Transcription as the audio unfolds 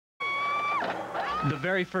The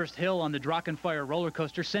very first hill on the Drachen Fire roller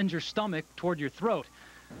coaster sends your stomach toward your throat,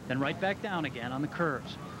 then right back down again on the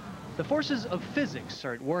curves. The forces of physics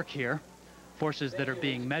are at work here, forces that are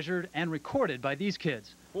being measured and recorded by these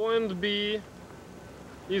kids. Point B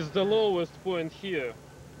is the lowest point here,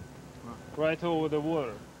 right over the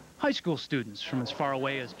water. High school students from as far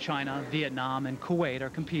away as China, Vietnam, and Kuwait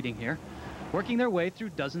are competing here, working their way through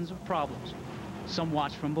dozens of problems. Some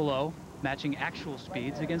watch from below, matching actual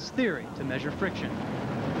speeds against theory to measure friction.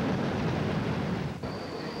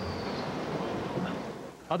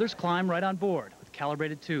 Others climb right on board with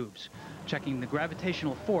calibrated tubes, checking the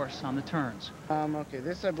gravitational force on the turns. Okay,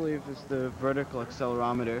 this I believe is the vertical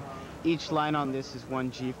accelerometer. Each line on this is 1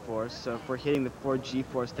 g-force, so if we're hitting the 4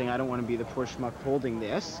 g-force thing, I don't want to be the poor schmuck holding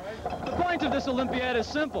this. The point of this Olympiad is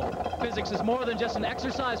simple. Physics is more than just an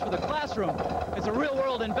exercise for the classroom. It's a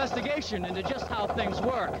real-world investigation into just how things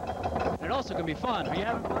work. And it also can be fun. Are you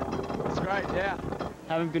having fun? That's right, yeah.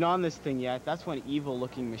 Haven't been on this thing yet. That's one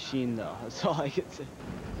evil-looking machine, though. That's all I can say.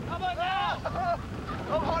 How about now?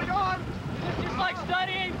 Oh, hold on! It's just like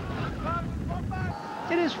studying.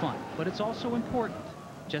 It is fun, but it's also important.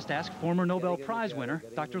 Just ask former Nobel Prize winner,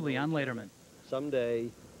 Dr. Leon Lederman. Someday,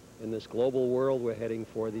 in this global world we're heading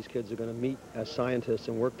for, these kids are going to meet as scientists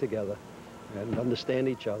and work together and understand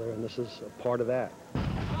each other, and this is a part of that. You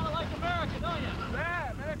kind of like America, don't you?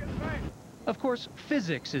 Yeah, American's great. Of course,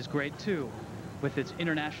 physics is great too. With its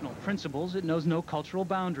international principles, it knows no cultural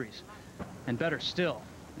boundaries. And better still,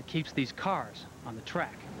 it keeps these cars on the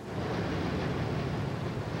track.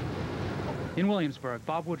 In Williamsburg,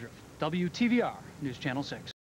 Bob Woodruff, WTVR, News Channel 6.